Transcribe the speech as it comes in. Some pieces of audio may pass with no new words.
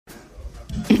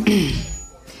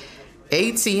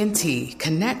AT&T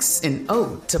connects an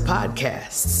ode to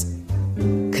podcasts.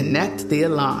 Connect the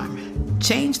alarm.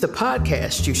 Change the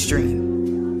podcast you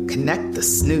stream. Connect the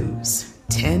snooze.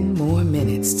 10 more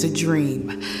minutes to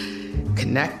dream.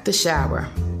 Connect the shower.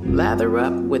 Lather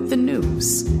up with the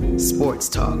news. Sports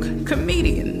talk,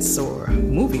 comedians, or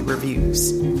movie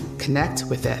reviews. Connect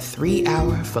with that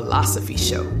 3-hour philosophy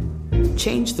show.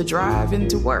 Change the drive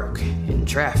into work in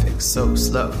traffic so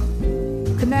slow.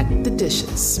 Connect the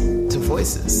dishes to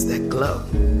voices that glow.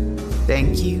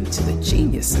 Thank you to the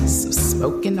geniuses of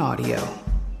spoken audio.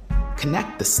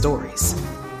 Connect the stories.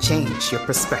 Change your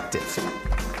perspective.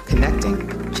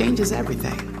 Connecting changes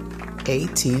everything.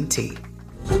 AT&T.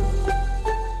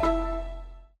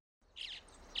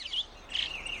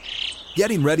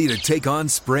 Getting ready to take on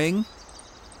spring?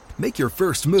 Make your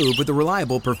first move with the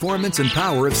reliable performance and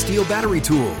power of Steel battery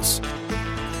tools.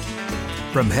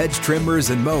 From hedge trimmers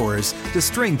and mowers to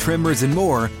string trimmers and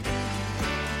more,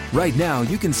 right now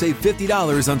you can save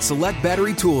 $50 on select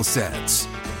battery tool sets.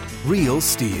 Real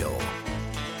Steel.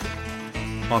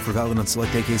 Offer valid on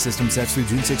select AK system sets through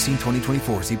June 16,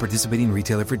 2024. See participating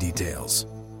retailer for details.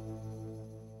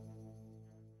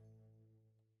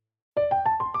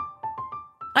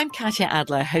 I'm Katya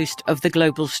Adler, host of The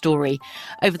Global Story.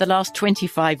 Over the last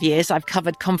 25 years, I've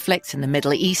covered conflicts in the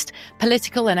Middle East,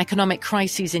 political and economic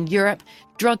crises in Europe,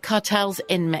 drug cartels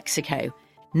in Mexico.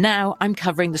 Now I'm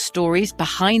covering the stories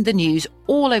behind the news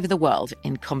all over the world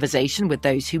in conversation with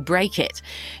those who break it.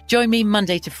 Join me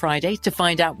Monday to Friday to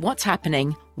find out what's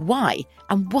happening, why,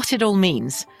 and what it all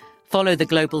means. Follow The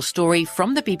Global Story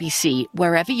from the BBC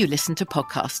wherever you listen to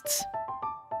podcasts.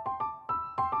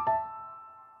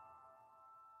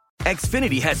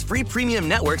 Xfinity has free premium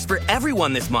networks for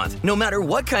everyone this month, no matter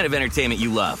what kind of entertainment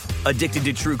you love. Addicted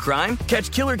to true crime?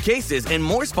 Catch killer cases and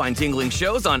more spine-tingling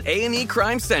shows on A&E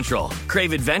Crime Central.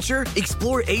 Crave adventure?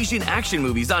 Explore Asian action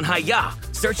movies on Hi-YAH.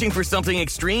 Searching for something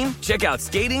extreme? Check out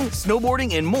skating,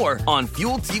 snowboarding, and more on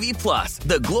Fuel TV Plus,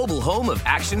 the global home of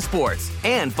action sports.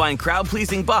 And find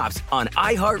crowd-pleasing bops on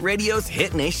iHeartRadio's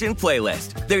Hit Nation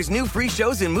playlist. There's new free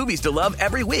shows and movies to love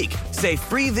every week. Say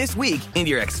free this week in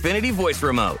your Xfinity voice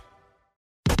remote.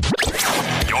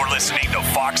 You're listening to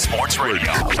Fox Sports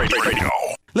Radio.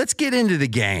 Let's get into the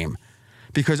game,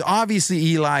 because obviously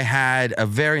Eli had a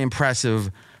very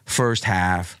impressive first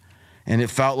half, and it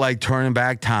felt like turning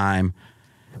back time,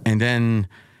 and then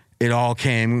it all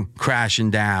came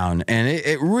crashing down, and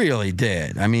it really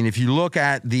did. I mean, if you look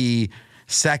at the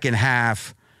second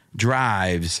half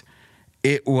drives,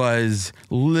 it was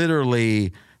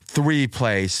literally 3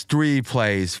 plays,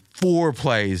 4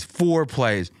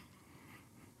 plays.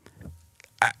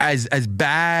 As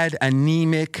bad,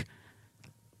 anemic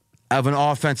of an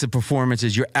offensive performance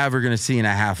as you're ever going to see in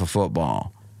a half of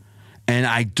football. And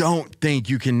I don't think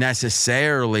you can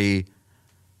necessarily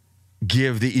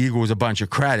give the Eagles a bunch of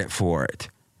credit for it.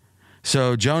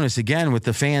 So, Jonas, again, with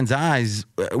the fans' eyes,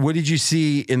 what did you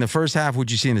see in the first half? What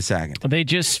did you see in the second? They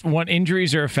just want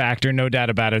injuries are a factor, no doubt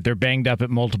about it. They're banged up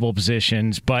at multiple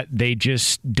positions, but they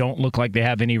just don't look like they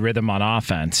have any rhythm on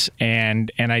offense.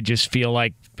 And I just feel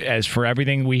like, as for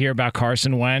everything we hear about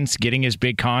Carson Wentz getting his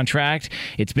big contract,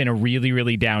 it's been a really,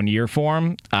 really down year for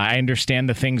him. I understand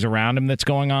the things around him that's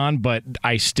going on, but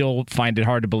I still find it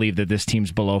hard to believe that this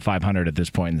team's below 500 at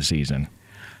this point in the season.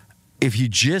 If you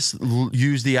just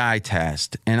use the eye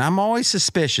test, and I'm always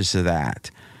suspicious of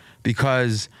that,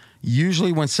 because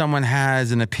usually when someone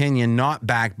has an opinion not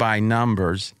backed by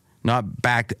numbers, not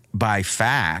backed by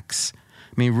facts,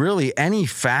 I mean, really any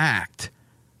fact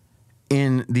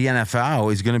in the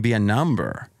NFL is going to be a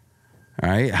number,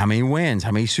 right? How many wins,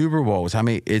 how many Super Bowls,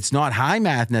 it's not high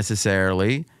math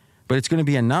necessarily, but it's going to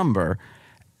be a number.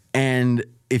 And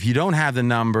if you don't have the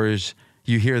numbers,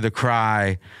 you hear the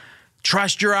cry,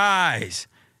 trust your eyes.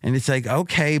 And it's like,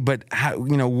 okay, but how,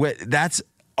 what that's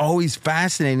always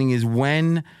fascinating is,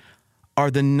 when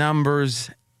are the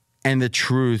numbers and the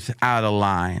truth out of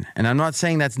line? And I'm not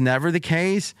saying that's never the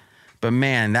case, but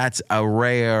man, that's a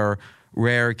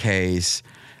rare case.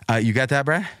 You got that,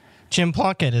 Brad? Jim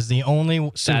Plunkett is the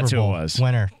only Super Bowl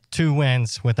winner. 2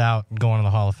 wins without going to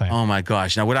the Hall of Fame. Oh, my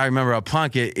gosh. Now, what I remember about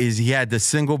Plunkett is he had the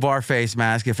single bar face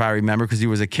mask, if I remember, because he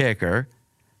was a kicker.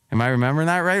 Am I remembering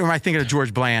that right? Or am I thinking of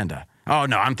George Blanda? Oh,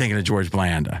 no, I'm thinking of George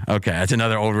Blanda. Okay, that's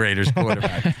another old Raiders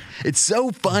quarterback. It's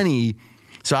so funny.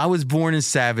 So I was born in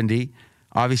 70,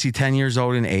 obviously 10 years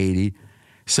old in 80.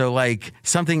 So like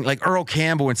something like Earl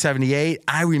Campbell in 78,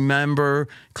 I remember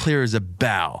clear as a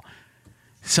bell.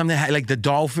 Something like the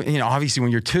Dolphins, obviously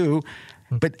when you're 2,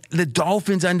 But the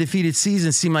Dolphins' undefeated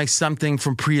season seemed like something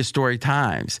from prehistoric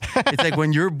times. It's like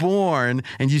when you're born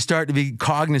and you start to be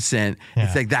cognizant,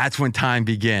 it's like that's when time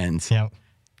begins. Yep.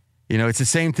 You know, it's the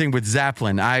same thing with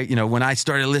Zeppelin. When I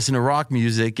started listening to rock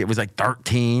music, it was like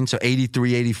 13, so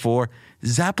 83, 84.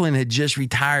 Zeppelin had just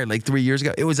retired like 3 years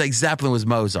ago. It was like Zeppelin was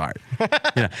Mozart.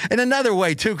 And another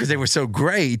way, too, because they were so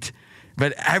great.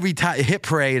 But every time, Hit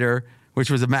Parader, which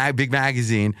was a big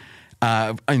magazine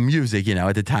in music,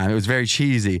 at the time, it was very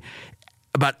cheesy.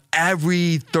 About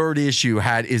every third issue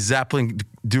had Is Zeppelin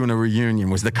doing a reunion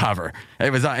was the cover.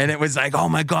 It was like, oh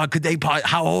my God,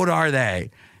 how old are they?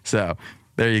 So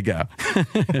there you go.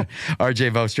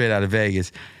 RJ Vo straight out of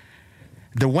Vegas.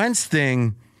 The Wentz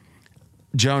thing,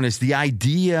 Jonas, the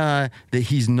idea that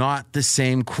he's not the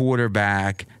same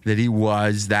quarterback that he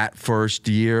was that first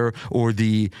year, or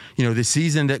the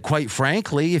season that, quite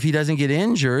frankly, if he doesn't get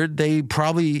injured, he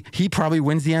probably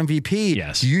wins the MVP.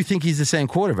 Yes. Do you think he's the same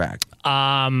quarterback?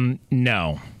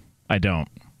 No, I don't.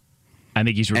 I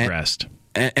think he's regressed.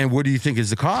 And what do you think is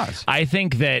the cause? I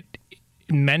think that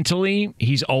mentally,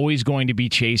 he's always going to be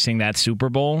chasing that Super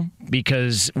Bowl,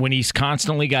 because when he's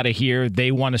constantly got to hear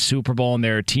they won a Super Bowl and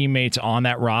there are teammates on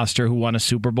that roster who won a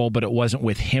Super Bowl, but it wasn't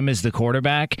with him as the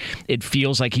quarterback, it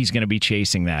feels like he's going to be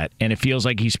chasing that. And it feels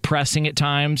like he's pressing at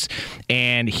times,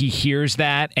 and he hears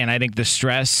that, and I think the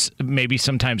stress maybe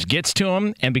sometimes gets to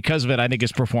him, and because of it, I think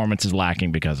his performance is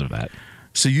lacking because of that.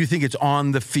 So you think it's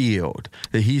on the field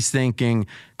that he's thinking,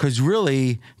 because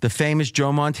really the famous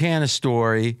Joe Montana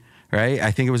story, right?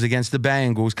 I think it was against the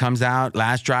Bengals, comes out,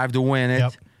 last drive to win it.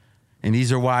 Yep. And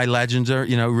these are why legends are,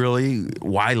 really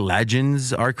why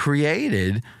legends are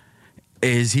created,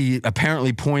 is he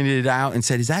apparently pointed it out and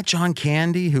said, is that John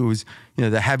Candy, who was,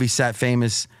 the heavyset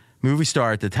famous movie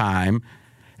star at the time?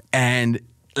 And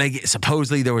like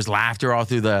supposedly there was laughter all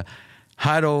through the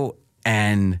huddle,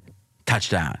 and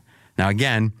touchdown. Now,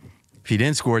 again, if he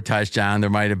didn't score a touchdown, there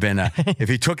might have been if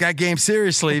he took that game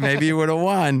seriously, maybe he would have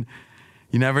won.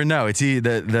 You never know. It's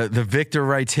the victor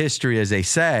writes history, as they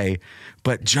say.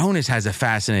 But Jonas has a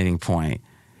fascinating point.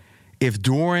 If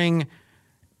during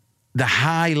the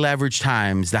high leverage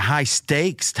times, the high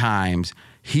stakes times,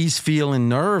 he's feeling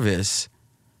nervous,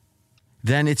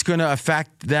 then it's going to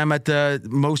affect them at the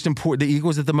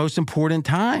Eagles at the most important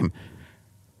time.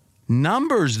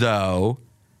 Numbers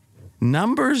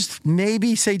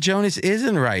maybe say Jonas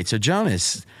isn't right. So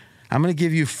Jonas, I'm going to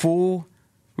give you full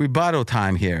rebuttal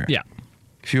time here. Yeah.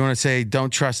 If you want to say, don't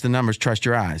trust the numbers, trust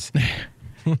your eyes.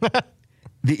 The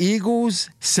Eagles,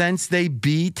 since they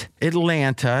beat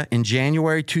Atlanta in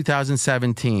January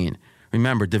 2017,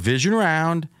 remember, division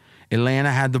round,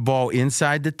 Atlanta had the ball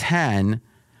inside the 10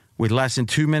 with less than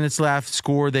 2 minutes left.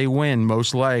 Score, they win,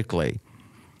 most likely.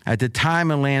 At the time,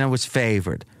 Atlanta was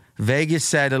favored. Vegas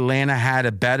said Atlanta had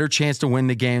a better chance to win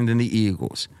the game than the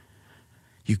Eagles.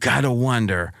 You got to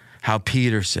wonder how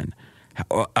Peterson,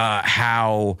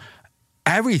 how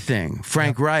everything,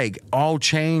 Frank Reich, all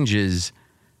changes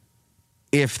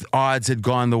if odds had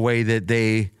gone the way that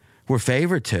they were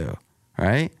favored to,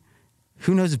 right?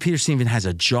 Who knows if Peterson even has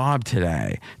a job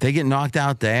today? They get knocked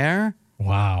out there.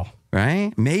 Wow.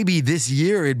 Right? Maybe this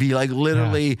year it'd be like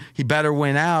literally he better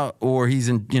win out, or he's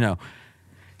in,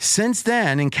 Since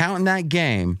then, in counting that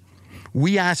game,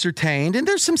 we ascertained, and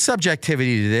there's some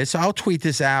subjectivity to this, so I'll tweet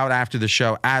this out after the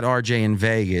show at RJ in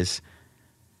Vegas,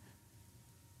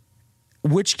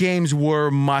 which games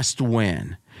were must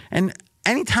win. And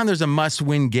anytime there's a must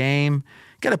win game,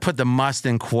 you got to put the must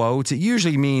in quotes. It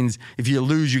usually means if you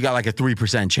lose, you got like a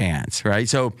 3% chance, right?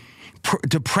 So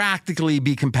to practically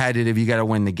be competitive, you got to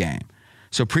win the game.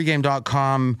 So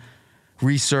pregame.com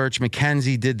research,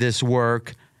 McKenzie did this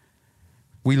work.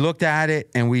 We looked at it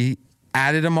and we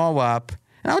added them all up.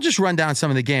 And I'll just run down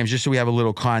some of the games just so we have a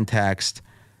little context.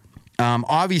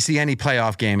 Obviously, any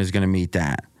playoff game is going to meet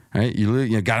that. Right?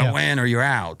 You got to win or you're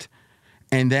out.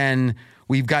 And then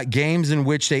we've got games in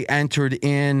which they entered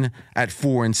in at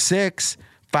 4-6,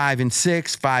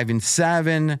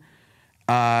 5-6,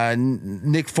 5-7.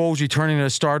 Nick Foles returning to a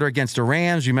starter against the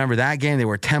Rams. Remember that game? They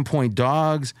were 10-point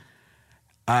dogs.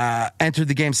 Entered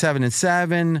the game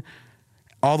 7-7,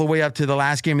 all the way up to the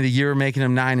last game of the year, making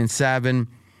them 9-7.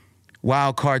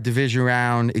 Wild card, division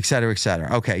round, et cetera, et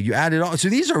cetera. Okay, you added all. So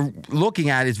these are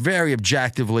looking at it very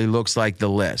objectively looks like the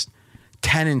list.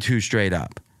 10-2 straight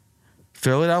up.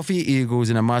 Philadelphia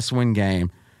Eagles in a must-win game.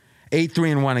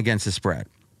 8-3-1 against the spread.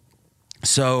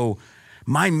 So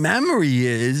my memory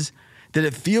is that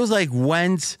it feels like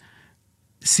Wentz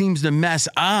seems to mess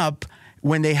up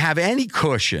when they have any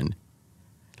cushion.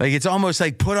 Like it's almost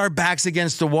like put our backs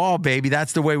against the wall, baby.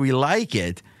 That's the way we like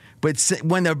it. But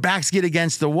when their backs get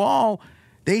against the wall,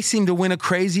 they seem to win a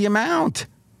crazy amount.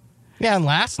 Yeah, and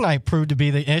last night proved to be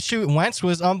the issue. Wentz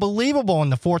was unbelievable in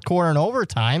the fourth quarter and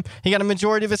overtime. He got a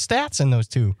majority of his stats in those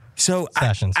two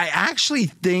sessions. I actually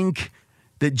think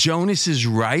that Jonas is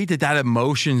right, that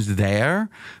emotion's there,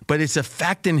 but it's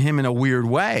affecting him in a weird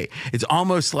way. It's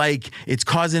almost like it's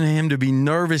causing him to be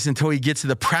nervous until he gets to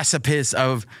the precipice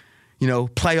of,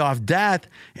 playoff death,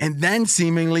 and then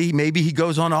seemingly maybe he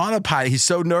goes on autopilot. He's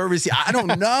so nervous. I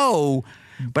don't know.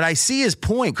 But I see his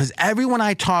point, because everyone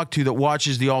I talk to that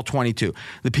watches the All-22,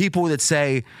 the people that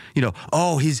say,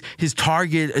 his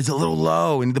target is a little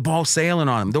low and the ball's sailing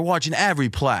on him, they're watching every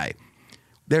play.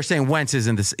 They're saying Wentz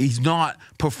isn't this. He's not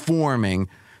performing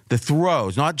the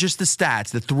throws, not just the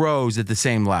stats, the throws at the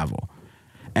same level.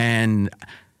 And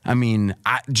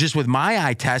just with my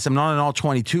eye test, I'm not an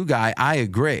All-22 guy. I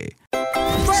agree.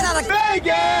 Straight out of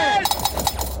Vegas!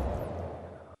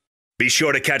 Be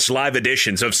sure to catch live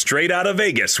editions of Straight Outta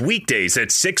Vegas weekdays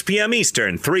at 6 p.m.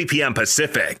 Eastern, 3 p.m.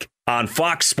 Pacific on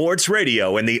Fox Sports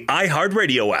Radio and the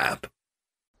iHeartRadio app.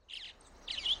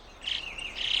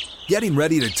 Getting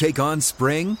ready to take on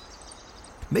spring?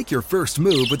 Make your first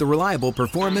move with the reliable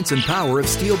performance and power of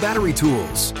Steel battery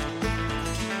tools.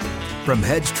 From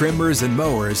hedge trimmers and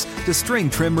mowers to string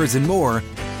trimmers and more,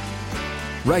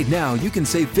 right now you can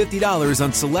save $50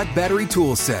 on select battery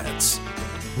tool sets.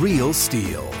 Real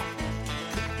Steel.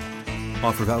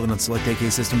 Offer valid on select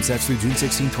AK system sets through June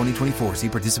 16, 2024. See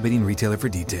participating retailer for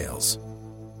details.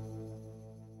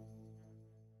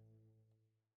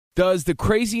 Does the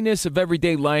craziness of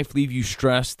everyday life leave you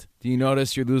stressed? Do you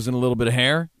notice you're losing a little bit of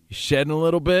hair? You're shedding a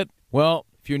little bit? Well,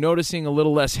 if you're noticing a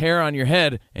little less hair on your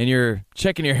head and you're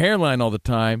checking your hairline all the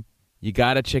time, you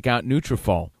got to check out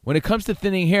Nutrafol. When it comes to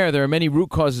thinning hair, there are many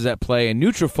root causes at play, and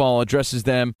Nutrafol addresses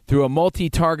them through a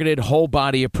multi-targeted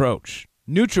whole-body approach.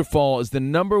 Nutrafol is the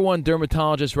 #1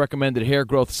 dermatologist-recommended hair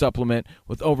growth supplement,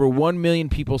 with over 1 million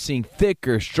people seeing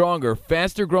thicker, stronger,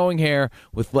 faster-growing hair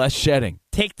with less shedding.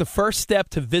 Take the first step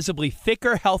to visibly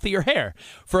thicker, healthier hair.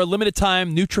 For a limited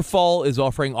time, Nutrafol is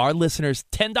offering our listeners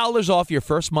 $10 off your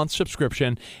first month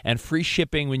subscription and free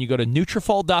shipping when you go to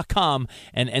Nutrafol.com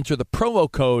and enter the promo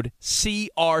code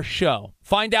CRSHOW.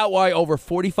 Find out why over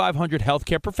 4,500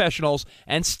 healthcare professionals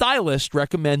and stylists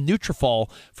recommend Nutrafol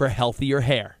for healthier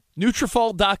hair.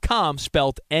 Nutrafol.com,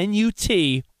 spelled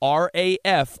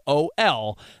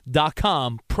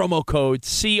Nutrafol.com, promo code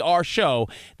CRSHOW.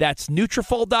 That's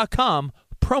Nutrafol.com,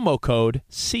 promo code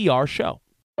CRSHOW.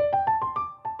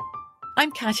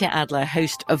 I'm Katya Adler,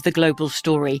 host of The Global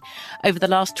Story. Over the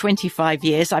last 25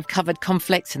 years, I've covered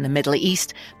conflicts in the Middle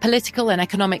East, political and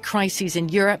economic crises in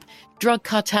Europe, drug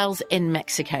cartels in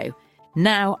Mexico.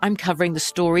 Now I'm covering the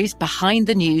stories behind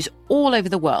the news all over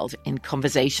the world in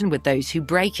conversation with those who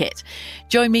break it.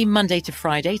 Join me Monday to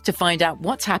Friday to find out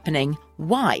what's happening,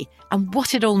 why, and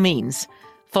what it all means.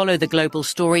 Follow The Global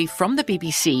Story from the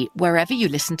BBC wherever you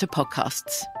listen to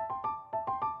podcasts.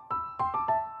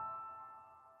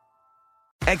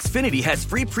 Xfinity has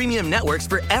free premium networks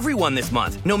for everyone this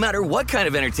month, no matter what kind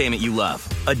of entertainment you love.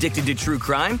 Addicted to true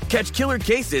crime? Catch killer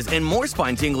cases and more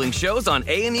spine-tingling shows on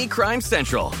A&E Crime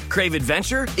Central. Crave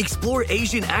adventure? Explore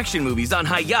Asian action movies on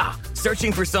Hi-YAH.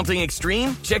 Searching for something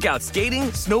extreme? Check out skating,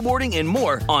 snowboarding, and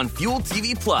more on Fuel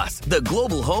TV Plus, the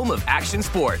global home of action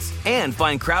sports. And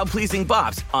find crowd-pleasing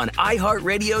bops on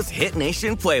iHeartRadio's Hit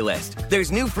Nation playlist.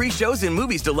 There's new free shows and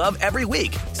movies to love every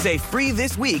week. Say free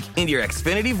this week in your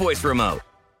Xfinity voice remote.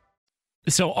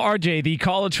 So, RJ, the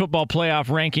college football playoff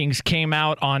rankings came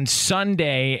out on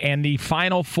Sunday, and the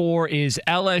Final Four is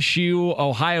LSU,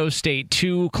 Ohio State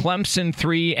 2, Clemson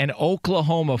 3, and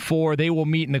Oklahoma 4. They will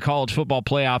meet in the college football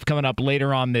playoff coming up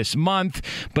later on this month.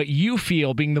 But you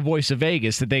feel, being the voice of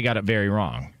Vegas, that they got it very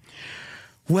wrong.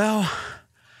 Well,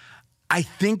 I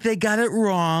think they got it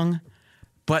wrong,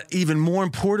 but even more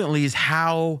importantly is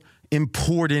how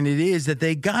important it is that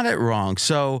they got it wrong.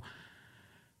 So,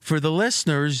 for the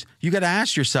listeners, you got to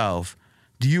ask yourself,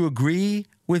 do you agree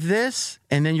with this?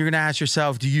 And then you're going to ask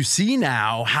yourself, do you see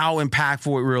now how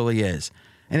impactful it really is?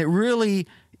 And it really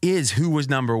is who was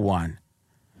number one.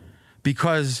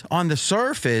 Because on the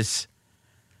surface,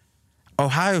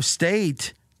 Ohio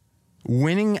State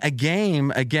winning a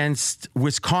game against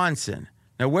Wisconsin.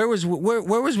 Now, where was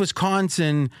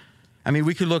Wisconsin? I mean,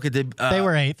 we could look at the... they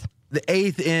were eighth. The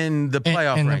eighth in the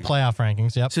playoff rankings. In the playoff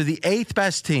rankings, yep. So the eighth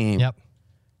best team. Yep.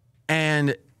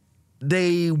 And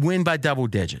they win by double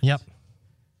digits. Yep.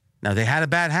 Now, they had a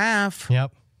bad half.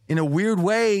 Yep. In a weird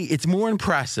way, it's more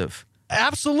impressive.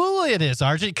 Absolutely it is,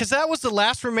 RJ, because that was the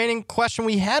last remaining question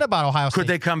we had about Ohio State. Could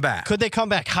they come back? Could they come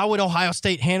back? How would Ohio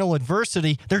State handle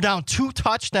adversity? They're down 2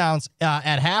 touchdowns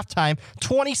at halftime,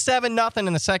 27-0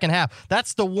 in the second half.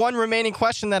 That's the one remaining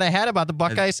question that I had about the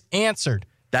Buckeyes answered.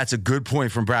 That's a good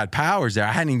point from Brad Powers there.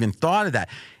 I hadn't even thought of that.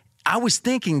 I was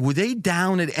thinking, were they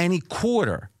down at any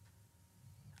quarter?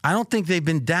 I don't think they've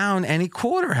been down any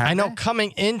quarter, have I know they?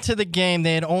 coming into the game,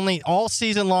 they had only, all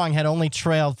season long, had only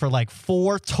trailed for like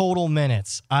 4 total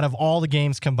minutes out of all the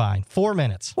games combined. 4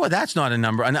 minutes. Well, that's not a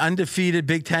number. An undefeated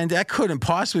Big Ten, that couldn't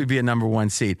possibly be a number 1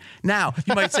 seed. Now,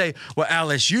 you might say, well,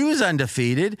 LSU is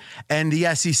undefeated and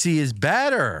the SEC is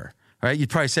better, right? You'd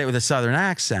probably say it with a Southern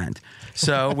accent.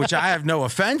 So, which I have no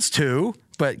offense to,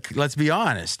 but let's be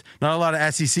honest. Not a lot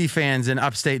of SEC fans in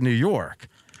upstate New York.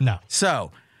 No.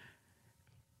 So,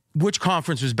 which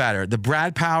conference was better? The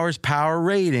Brad Powers Power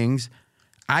Ratings,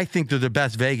 I think they're the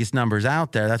best Vegas numbers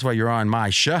out there. That's why you're on my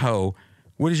show.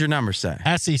 What does your number say?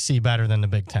 SEC better than the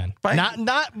Big Ten.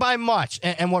 Not by much.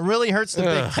 And what really hurts the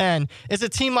Big Ten is a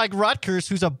team like Rutgers,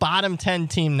 who's a bottom 10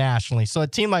 team nationally. So a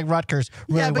team like Rutgers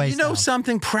really Yeah, but weighs you know down.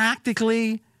 something?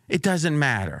 Practically, it doesn't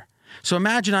matter. So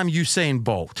imagine I'm Usain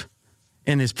Bolt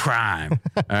in his prime,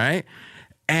 all right?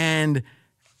 And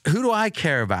who do I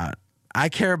care about? I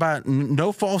care about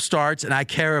no false starts, and I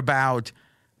care about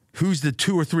who's the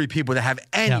 2 or 3 people that have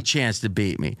any chance to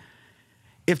beat me.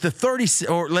 If the 30,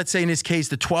 or let's say in this case,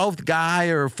 the 12th guy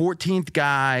or 14th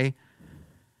guy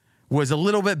was a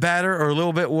little bit better or a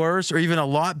little bit worse or even a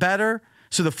lot better,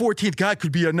 so the 14th guy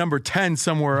could be a number 10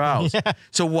 somewhere else.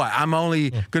 So what? I'm only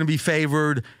going to be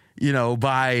favored,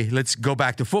 by, let's go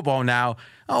back to football now.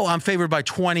 Oh, I'm favored by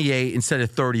 28 instead of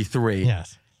 33.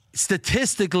 Yes.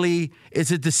 Statistically,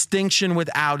 it's a distinction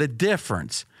without a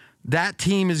difference. That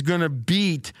team is going to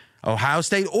beat Ohio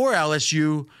State or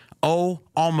LSU.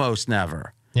 Almost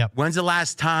never. Yep. When's the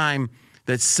last time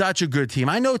that such a good team?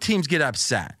 I know teams get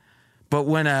upset, but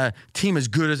when a team as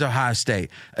good as Ohio State,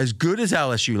 as good as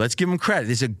LSU, let's give them credit.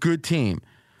 It's a good team.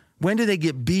 When do they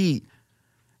get beat?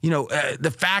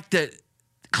 The fact that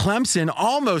Clemson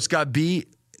almost got beat.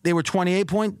 They were 28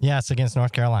 point. Yes, against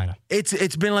North Carolina.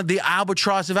 It's been like the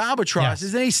albatross of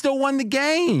albatrosses, and he still won the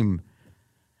game.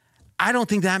 I don't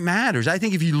think that matters. I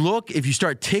think if you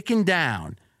start ticking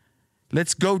down,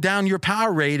 let's go down your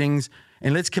power ratings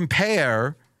and let's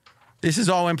compare. This is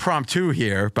all impromptu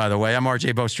here, by the way. I'm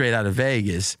RJ Bo, straight out of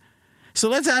Vegas. So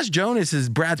let's ask Jonas as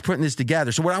Brad's putting this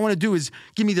together. So what I want to do is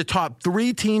give me the top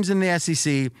 3 teams in the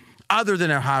SEC other than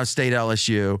Ohio State,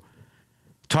 LSU.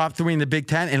 Top 3 in the Big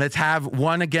Ten, and let's have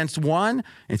 1 against 1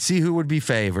 and see who would be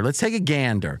favored. Let's take a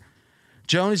gander.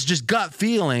 Jonas, just gut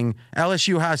feeling,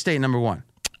 LSU, Ohio State, number 1.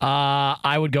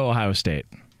 I would go Ohio State.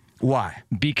 Why?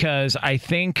 Because I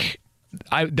think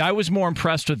I was more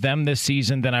impressed with them this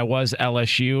season than I was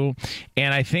LSU,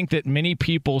 and I think that many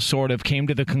people sort of came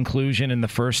to the conclusion in the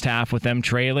first half with them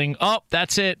trailing,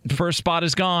 that's it, first spot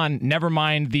is gone. Never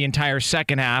mind the entire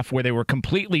second half where they were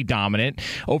completely dominant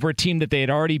over a team that they had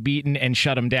already beaten and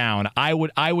shut them down. I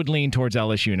would lean towards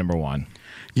LSU number 1.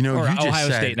 Or Ohio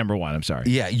State number 1, I'm sorry.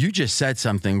 Yeah, you just said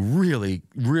something really,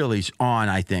 really on,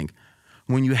 I think.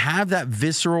 When you have that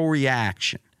visceral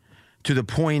reaction to the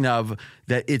point of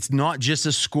that it's not just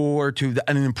a score to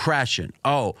an impression.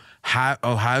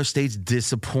 Ohio State's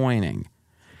disappointing.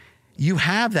 You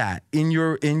have that in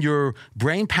your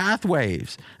brain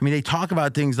pathwaves. I mean, they talk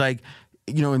about things like,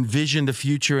 envision the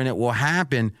future and it will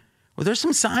happen. Well, there's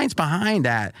some science behind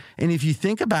that. And if you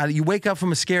think about it, you wake up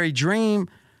from a scary dream,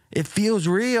 it feels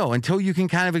real until you can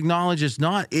kind of acknowledge it's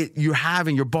not.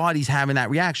 Your body's having that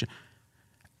reaction.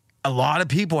 A lot of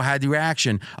people had the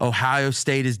reaction, Ohio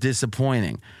State is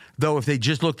disappointing. Though if they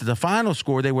just looked at the final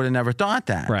score, they would have never thought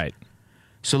that. Right.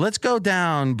 So let's go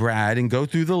down, Brad, and go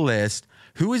through the list.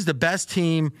 Who is the best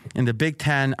team in the Big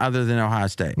Ten other than Ohio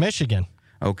State? Michigan.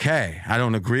 Okay. I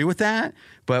don't agree with that,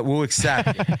 but we'll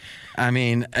accept it. I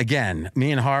mean, again,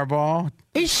 me and Harbaugh,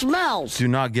 he smells, do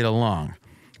not get along.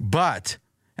 But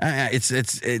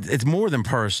it's more than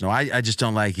personal. I just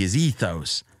don't like his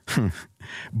ethos.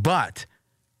 But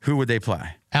who would they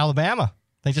play? Alabama.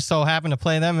 They just so happened to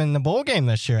play them in the bowl game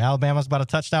this year. Alabama's about a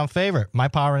touchdown favorite. My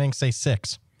power ratings say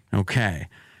 6. Okay.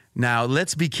 Now,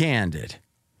 let's be candid.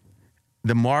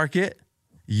 The market,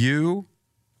 you,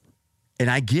 and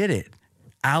I get it.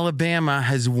 Alabama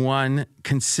has won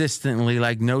consistently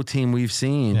like no team we've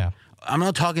seen. Yeah. I'm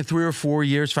not talking 3 or 4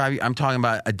 years, 5 years. I'm talking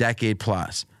about a decade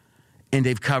plus. And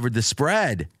they've covered the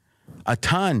spread a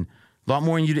ton. A lot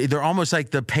more than you do. They're almost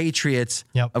like the Patriots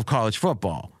of college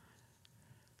football.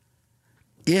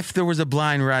 If there was a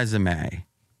blind resume,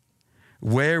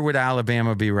 where would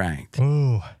Alabama be ranked?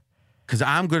 Ooh. because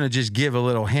I'm going to just give a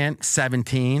little hint.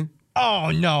 17.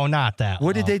 Oh, no, not that.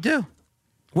 What did they do?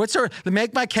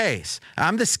 Make my case.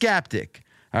 I'm the skeptic.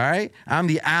 All right? I'm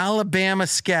the Alabama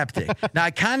skeptic. Now,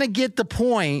 I kind of get the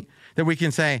point that we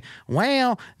can say,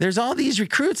 well, there's all these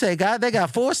recruits they got. They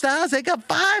got 4 stars. They got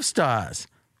 5 stars.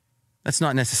 That's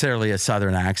not necessarily a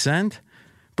Southern accent,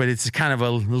 but it's kind of a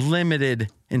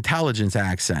limited intelligence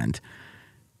accent,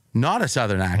 not a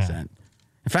Southern accent. Yeah.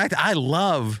 In fact, I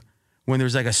love when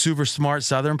there's like a super smart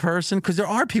Southern person, because there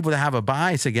are people that have a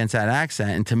bias against that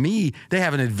accent. And to me, they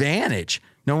have an advantage.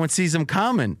 No one sees them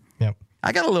coming. Yep.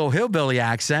 I got a little hillbilly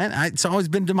accent. It's always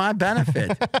been to my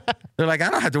benefit. They're like,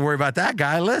 I don't have to worry about that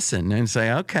guy. Listen, and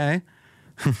say, okay.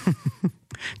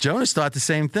 Jonas thought the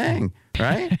same thing,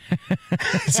 right?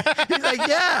 He's like,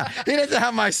 yeah, he doesn't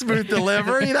have my smooth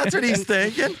delivery. That's what he's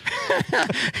thinking.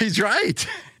 He's right.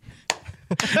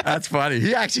 That's funny.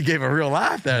 He actually gave a real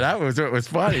laugh there. That was what was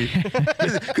funny.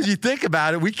 Because you think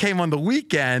about it, we came on the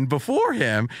weekend before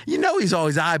him. You know he's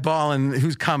always eyeballing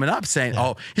who's coming up, saying,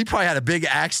 oh, he probably had a big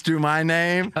X through my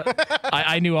name.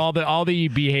 I knew all the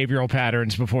behavioral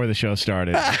patterns before the show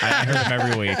started. I heard them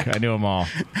every week. I knew them all.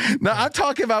 No, I'm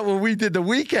talking about when we did the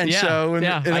weekend show. In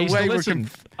I a used way to listen.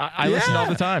 I listen all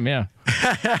the time, yeah.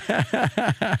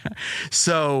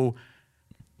 So,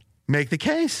 make the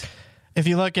case. If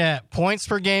you look at points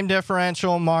per game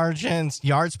differential, margins,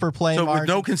 yards per play, so with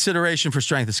no consideration for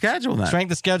strength of schedule, then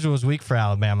strength of schedule was weak for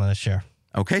Alabama this year.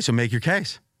 Okay, so make your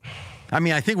case. I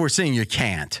mean, I think we're saying you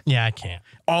can't. Yeah, I can't.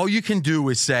 All you can do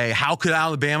is say, how could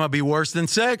Alabama be worse than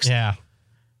 6? Yeah.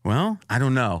 Well, I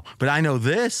don't know. But I know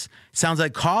this sounds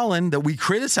like Colin that we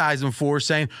criticize him for,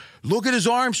 saying, look at his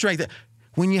arm strength.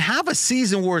 When you have a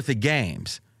season worth of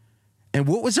games, and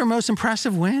what was their most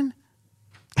impressive win?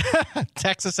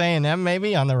 Texas A&M,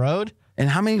 maybe, on the road. And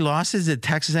how many losses did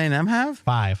Texas A&M have?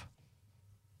 5.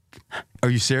 Are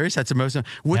you serious? That's the most.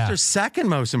 What's their second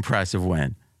most impressive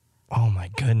win? Oh, my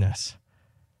goodness.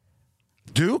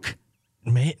 Duke?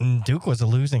 Duke was a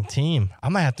losing team. I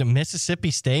might have to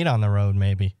Mississippi State on the road,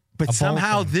 maybe. But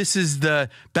somehow this is the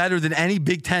better than any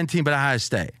Big Ten team but Ohio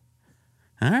State.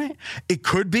 All right? It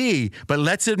could be, but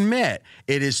let's admit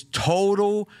it is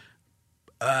total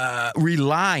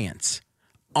reliance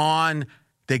on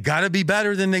they got to be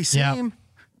better than they seem. Yep.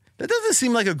 That doesn't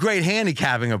seem like a great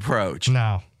handicapping approach.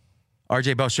 No.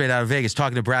 RJ Bell straight out of Vegas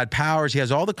talking to Brad Powers. He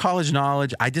has all the college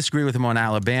knowledge. I disagree with him on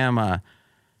Alabama.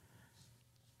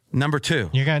 Number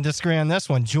 2. You're going to disagree on this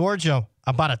one. Georgia,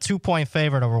 about a 2-point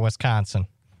favorite over Wisconsin.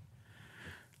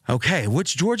 Okay.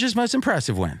 Which Georgia's most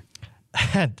impressive win?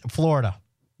 Florida.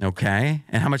 Okay.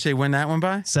 And how much they win that one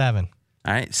by? 7.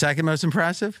 All right. Second most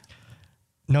impressive?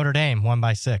 Notre Dame won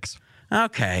by 6.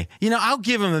 Okay. You know, I'll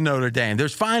give them the Notre Dame.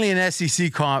 There's finally an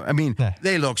SEC comp. I mean,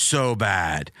 they look so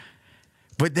bad.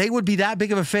 But they would be that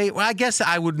big of a favorite. Well, I guess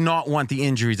I would not want the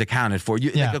injuries accounted for.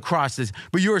 Like across this.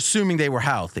 But you're assuming they were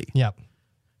healthy. Yep.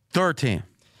 Third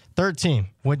team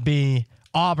would be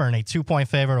Auburn, a 2-point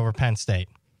favorite over Penn State.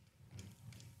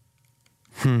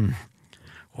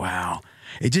 Wow.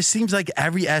 It just seems like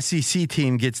every SEC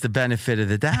team gets the benefit of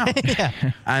the doubt.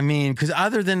 Yeah. I mean, because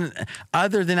other than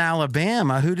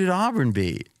Alabama, who did Auburn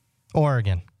beat?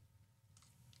 Oregon.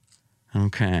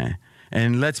 Okay.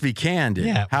 And let's be candid.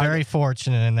 Yeah, very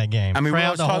fortunate in that game. I mean, we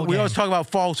always talk about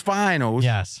false finals.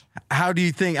 Yes. How do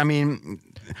you think? I mean,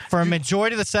 for a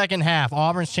majority of the second half,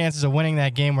 Auburn's chances of winning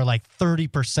that game were like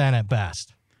 30% at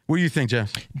best. What do you think,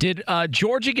 Jeff? Did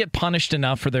Georgia get punished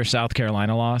enough for their South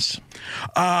Carolina loss?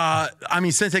 I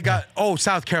mean, since they got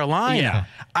South Carolina, yeah.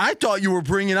 I thought you were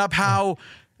bringing up how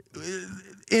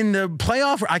in the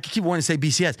playoff. I keep wanting to say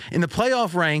BCS in the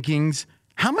playoff rankings.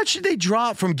 How much did they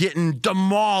drop from getting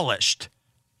demolished?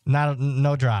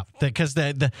 No drop because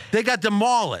they got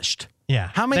demolished. Yeah,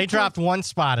 how many? They dropped 1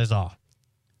 spot is all.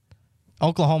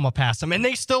 Oklahoma passed them, and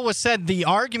they still was said the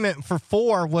argument for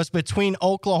 4 was between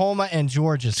Oklahoma and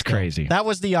Georgia. It's crazy. That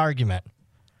was the argument.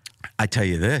 I tell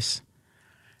you this.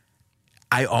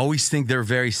 I always think they're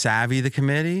very savvy, the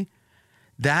committee.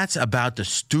 That's about the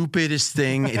stupidest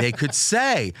thing they could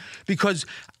say, because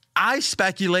I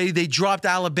speculated they dropped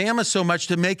Alabama so much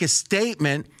to make a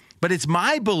statement, but it's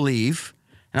my belief,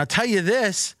 and I'll tell you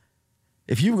this,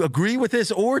 if you agree with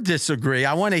this or disagree,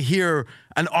 I want to hear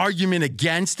an argument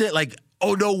against it, like,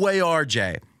 oh, no way,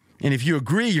 RJ. And if you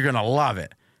agree, you're going to love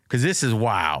it, because this is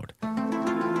wild.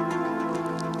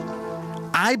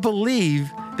 I believe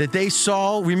that they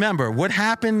saw, remember, what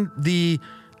happened the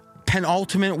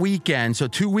penultimate weekend, so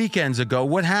 2 weekends ago,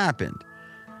 what happened?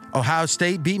 Ohio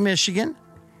State beat Michigan.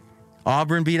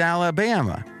 Auburn beat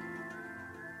Alabama.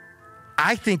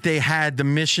 I think they had the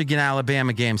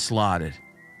Michigan-Alabama game slotted.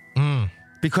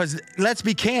 Because let's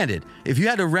be candid. If you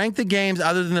had to rank the games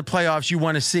other than the playoffs you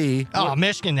want to see. Oh,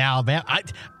 Michigan, Alabama.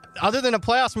 Other than the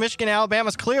playoffs, Michigan,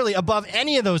 Alabama's clearly above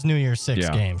any of those New Year's Six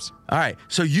games. All right.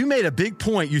 So you made a big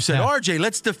point. You said, RJ,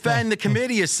 let's defend the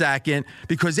committee a second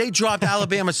because they dropped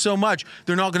Alabama so much,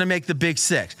 they're not going to make the Big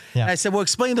Six. Yeah. And I said, well,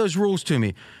 explain those rules to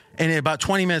me. And about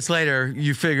 20 minutes later,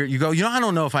 you go, I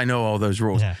don't know if I know all those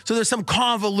rules. Yeah. So there's some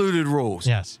convoluted rules.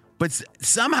 Yes. But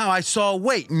somehow I saw,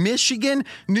 Michigan,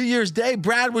 New Year's Day,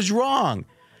 Brad was wrong.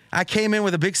 I came in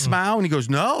with a big smile, and he goes,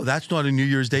 no, that's not a New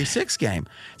Year's Day 6 game.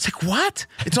 It's like, what?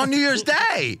 It's on New Year's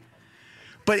Day.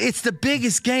 But it's the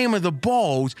biggest game of the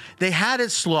bowls. They had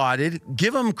it slotted.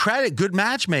 Give them credit, good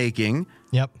matchmaking.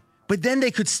 Yep. But then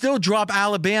they could still drop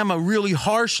Alabama really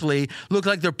harshly, look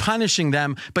like they're punishing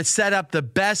them, but set up the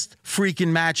best freaking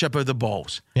matchup of the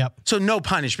bowls. Yep. So no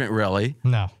punishment, really.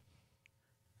 No.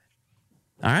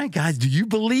 All right, guys, do you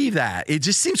believe that? It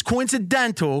just seems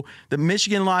coincidental that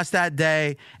Michigan lost that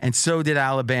day, and so did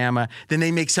Alabama. Then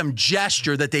they make some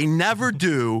gesture that they never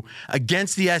do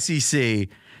against the SEC,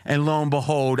 and lo and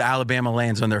behold, Alabama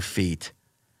lands on their feet.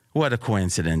 What a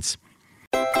coincidence.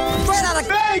 Straight out of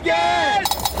Vegas!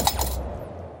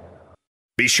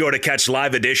 Be sure to catch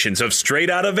live editions of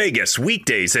Straight Outta Vegas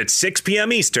weekdays at 6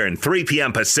 p.m. Eastern, 3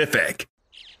 p.m. Pacific.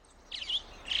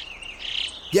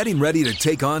 Getting ready to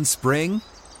take on spring?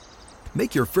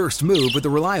 Make your first move with the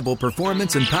reliable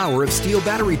performance and power of Steel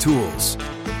battery tools.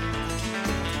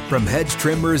 From hedge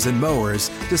trimmers and mowers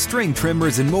to string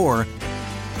trimmers and more,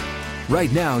 right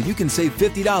now you can save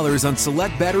 $50 on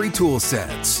select battery tool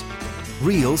sets.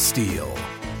 Real Steel.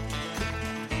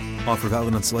 Offer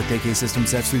valid on select AK system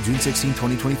sets through June 16,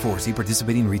 2024. See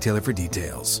participating retailer for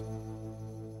details.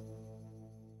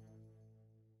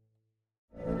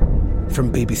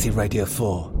 From BBC Radio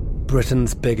 4,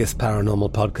 Britain's biggest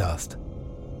paranormal podcast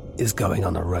is going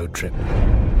on a road trip.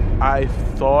 I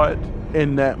thought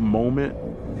in that moment,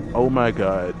 oh my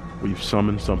God, we've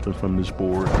summoned something from this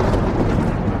board.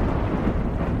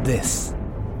 This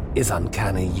is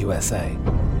Uncanny USA.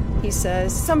 He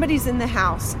says, somebody's in the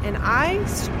house, and I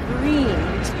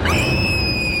screamed.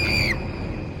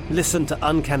 Listen to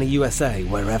Uncanny USA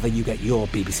wherever you get your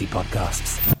BBC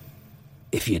podcasts,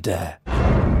 if you dare.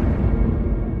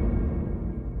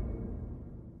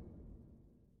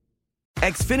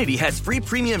 Xfinity has free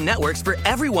premium networks for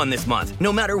everyone this month,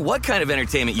 no matter what kind of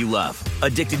entertainment you love.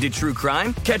 Addicted to true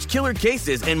crime? Catch killer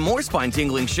cases and more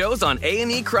spine-tingling shows on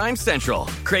A&E Crime Central.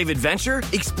 Crave adventure?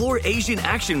 Explore Asian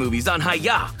action movies on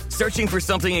Hi-YAH. Searching for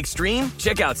something extreme?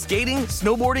 Check out skating,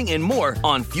 snowboarding, and more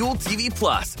on Fuel TV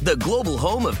Plus, the global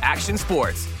home of action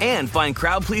sports. And find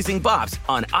crowd-pleasing bops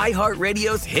on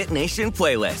iHeartRadio's Hit Nation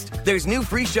playlist. There's new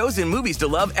free shows and movies to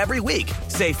love every week.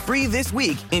 Say free this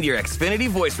week in your Xfinity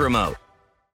voice remote.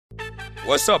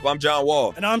 What's up? I'm John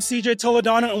Wall. And I'm CJ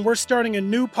Toledano, and we're starting a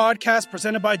new podcast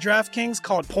presented by DraftKings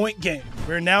called Point Game.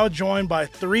 We're now joined by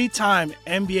three-time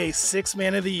NBA Sixth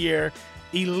Man of the Year,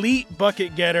 elite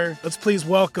bucket getter. Let's please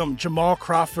welcome Jamal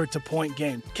Crawford to Point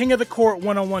Game. King of the Court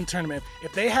one-on-one tournament.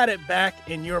 If they had it back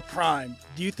in your prime,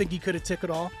 do you think you could have took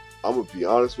it all? I'm going to be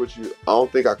honest with you. I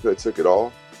don't think I could have took it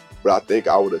all, but I think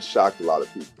I would have shocked a lot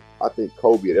of people. I think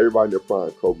Kobe and everybody in their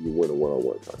prime, Kobe would win a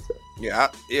one-on-one contest.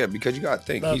 Yeah, because you got to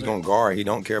think, he's going to guard. He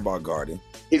don't care about guarding.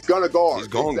 He's going to guard. He's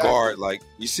going to guard. Like,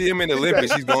 you see him in the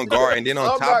Olympics, he's going to guard. And then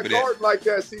on top of that. I'm not guarding like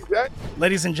that, CJ.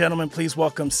 Ladies and gentlemen, please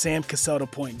welcome Sam Cassell to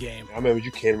Point Game. I remember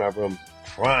you came out from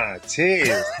crying,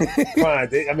 tears,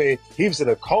 crying. I mean, he was in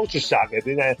a culture shock. And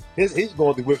then he's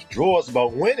going through withdrawals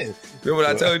about winning. Remember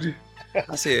what I told you?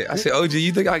 I said, OG,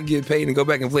 you think I can get paid and go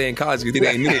back and play in college? Because it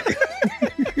ain't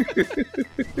it.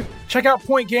 Check out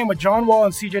Point Game with John Wall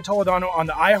and CJ Toledano on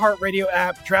the iHeartRadio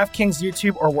app, DraftKings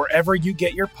YouTube, or wherever you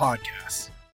get your podcasts.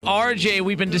 RJ,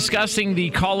 we've been discussing the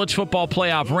college football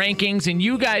playoff rankings, and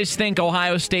you guys think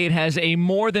Ohio State has a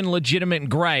more than legitimate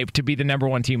gripe to be the number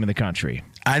one team in the country.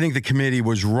 I think the committee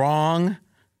was wrong.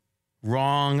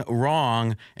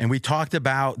 And we talked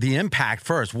about the impact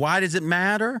first. Why does it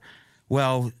matter?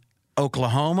 Well,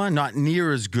 Oklahoma, not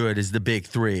near as good as the big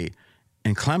three.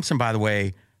 And Clemson, by the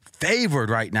way, favored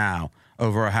right now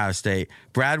over Ohio State.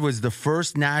 Brad was the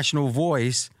first national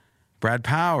voice, Brad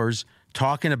Powers,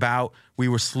 talking about we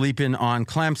were sleeping on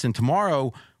Clemson.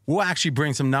 Tomorrow, we'll actually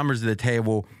bring some numbers to the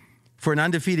table. For an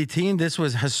undefeated team, this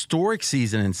was a historic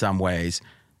season in some ways,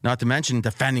 not to mention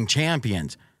defending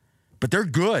champions. But they're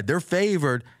good. They're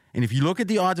favored. And if you look at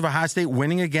the odds of Ohio State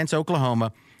winning against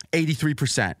Oklahoma,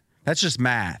 83%. That's just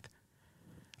math.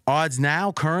 Odds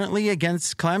now, currently,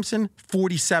 against Clemson,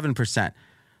 47%.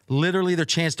 Literally, their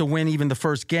chance to win even the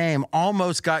first game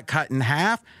almost got cut in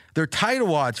half. Their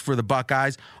title odds for the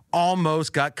Buckeyes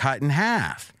almost got cut in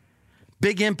half.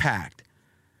 Big impact.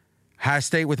 Ohio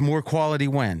State with more quality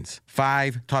wins.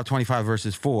 5 top 25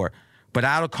 versus 4. But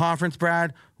out of conference,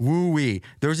 Brad, woo-wee.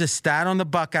 There's a stat on the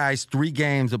Buckeyes, 3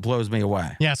 games that blows me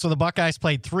away. Yeah, so the Buckeyes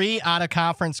played 3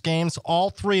 out-of-conference games. All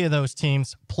 3 of those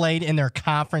teams played in their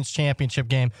conference championship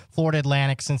game, Florida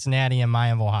Atlantic, Cincinnati, and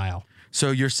Miami, Ohio.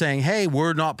 So you're saying, hey,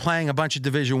 we're not playing a bunch of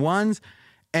Division I's,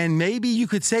 and maybe you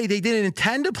could say they didn't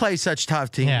intend to play such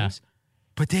tough teams,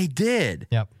 but they did.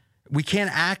 Yep. We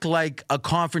can't act like a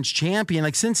conference champion.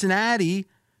 Like Cincinnati,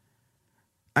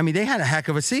 I mean, they had a heck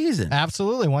of a season.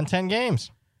 Absolutely, won 10 games.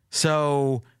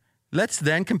 So let's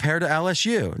then compare to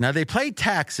LSU. Now, they played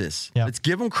Texas. Yep. Let's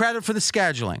give them credit for the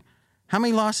scheduling. How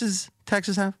many losses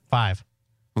Texas have? 5.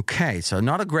 Okay, so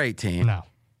not a great team. No.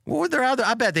 What were their other?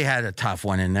 I bet they had a tough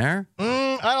one in there.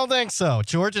 I don't think so.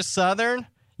 Georgia Southern,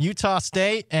 Utah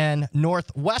State, and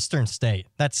Northwestern State.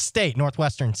 That's state,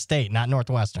 Northwestern State, not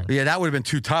Northwestern. Yeah, that would have been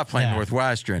too tough playing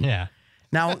Northwestern. Yeah.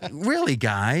 Now, really,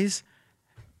 guys,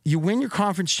 you win your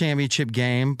conference championship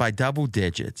game by double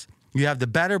digits. You have the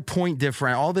better point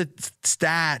difference, all the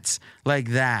stats like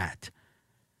that.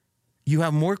 You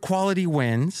have more quality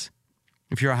wins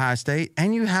if you're Ohio State,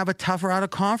 and you have a tougher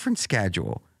out-of-conference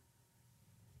schedule.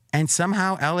 And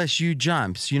somehow LSU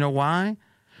jumps. You know why?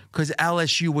 Because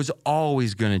LSU was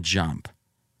always going to jump.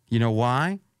 You know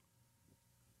why?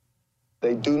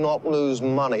 They do not lose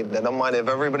money. They don't mind if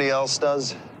everybody else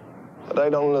does, but they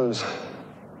don't lose.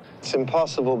 It's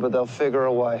impossible, but they'll figure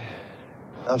a way.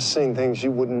 I've seen things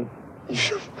you wouldn't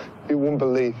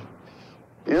believe.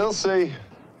 You'll see.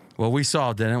 Well, we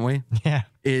saw, didn't we? Yeah.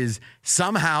 Is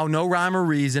somehow, no rhyme or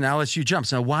reason, LSU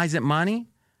jumps. Now, why is it money?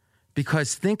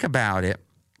 Because think about it.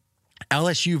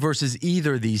 LSU versus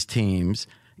either of these teams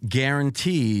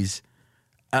guarantees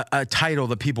a title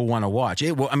that people want to watch.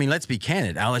 Let's be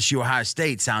candid. LSU Ohio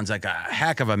State sounds like a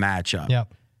heck of a matchup.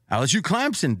 Yep. LSU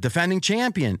Clemson, defending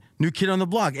champion, new kid on the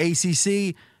block,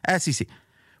 ACC, SEC.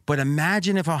 But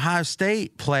imagine if Ohio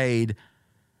State played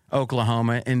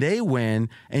Oklahoma and they win,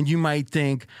 and you might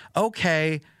think,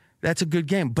 okay, that's a good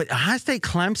game. But Ohio State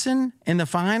Clemson in the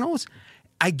finals,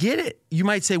 I get it. You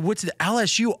might say, what's the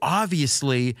LSU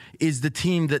obviously is the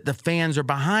team that the fans are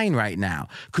behind right now.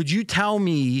 Could you tell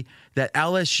me that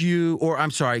Clemson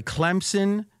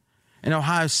and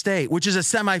Ohio State, which is a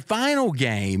semifinal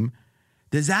game,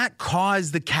 does that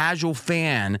cause the casual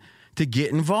fan to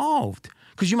get involved?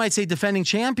 Because you might say defending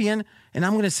champion, and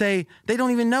I'm going to say they don't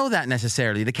even know that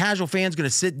necessarily. The casual fan's going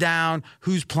to sit down,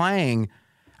 who's playing.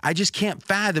 I just can't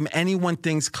fathom anyone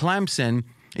thinks Clemson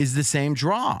is the same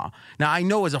draw. Now, I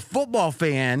know as a football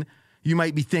fan, you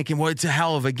might be thinking, well, it's a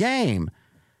hell of a game.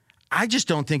 I just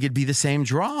don't think it'd be the same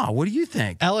draw. What do you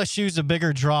think? LSU's a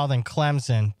bigger draw than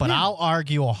Clemson, but I'll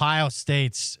argue Ohio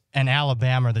State's and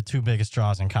Alabama are the 2 biggest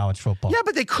draws in college football. Yeah,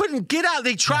 but they couldn't get out.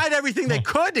 They tried everything they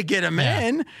could to get them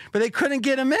in, but they couldn't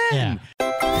get them in. Yeah.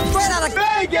 Straight out of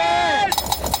Vegas!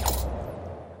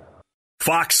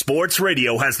 Fox Sports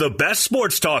Radio has the best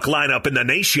sports talk lineup in the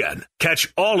nation.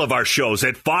 Catch all of our shows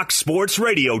at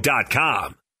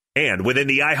foxsportsradio.com. And within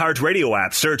the iHeartRadio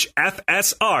app, search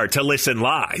FSR to listen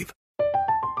live.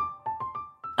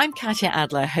 I'm Katya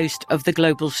Adler, host of The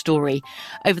Global Story.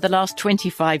 Over the last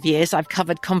 25 years, I've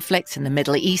covered conflicts in the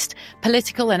Middle East,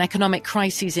 political and economic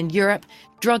crises in Europe,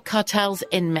 drug cartels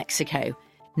in Mexico.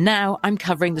 Now I'm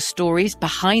covering the stories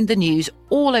behind the news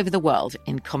all over the world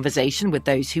in conversation with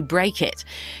those who break it.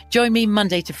 Join me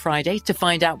Monday to Friday to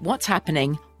find out what's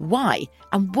happening, why,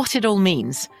 and what it all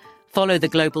means. Follow The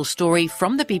Global Story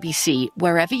from the BBC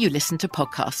wherever you listen to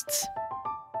podcasts.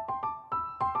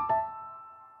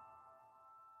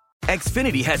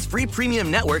 Xfinity has free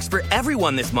premium networks for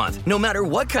everyone this month, no matter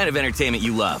what kind of entertainment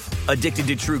you love. Addicted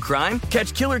to true crime?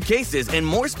 Catch killer cases and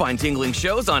more spine-tingling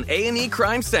shows on A&E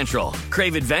Crime Central.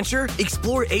 Crave adventure?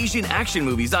 Explore Asian action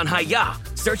movies on Hi-YAH.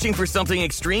 Searching for something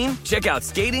extreme? Check out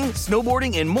skating,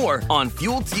 snowboarding, and more on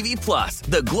Fuel TV Plus,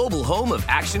 the global home of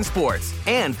action sports.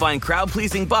 And find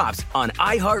crowd-pleasing bops on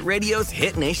iHeartRadio's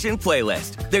Hit Nation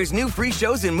playlist. There's new free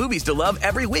shows and movies to love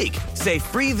every week. Say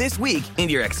free this week in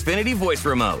your Xfinity voice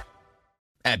remote.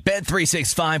 At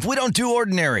Bet365, we don't do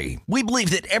ordinary. We believe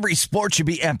that every sport should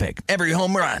be epic. Every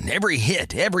home run, every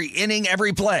hit, every inning,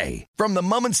 every play. From the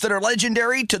moments that are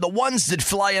legendary to the ones that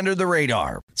fly under the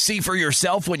radar. See for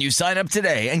yourself when you sign up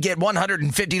today and get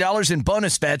 $150 in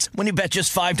bonus bets when you bet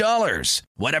just $5.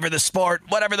 Whatever the sport,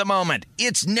 whatever the moment,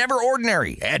 it's never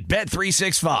ordinary at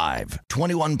Bet365.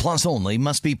 21 plus only.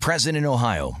 Must be present in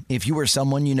Ohio. If you or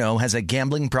someone you know has a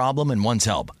gambling problem and wants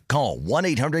help, call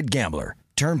 1-800-GAMBLER.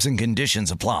 Terms and conditions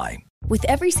apply. With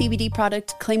every CBD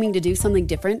product claiming to do something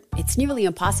different, it's nearly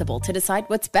impossible to decide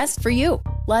what's best for you.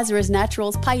 Lazarus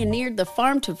Naturals pioneered the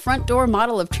farm-to-front-door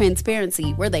model of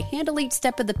transparency, where they handle each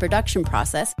step of the production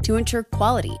process to ensure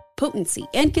quality, potency,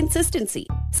 and consistency.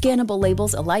 Scannable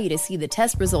labels allow you to see the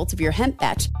test results of your hemp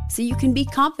batch, so you can be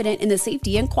confident in the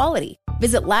safety and quality.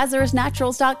 Visit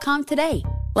LazarusNaturals.com today.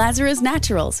 Lazarus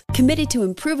Naturals, committed to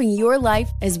improving your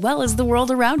life as well as the world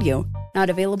around you.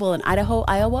 Not available in Idaho,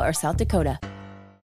 Iowa, or South Dakota.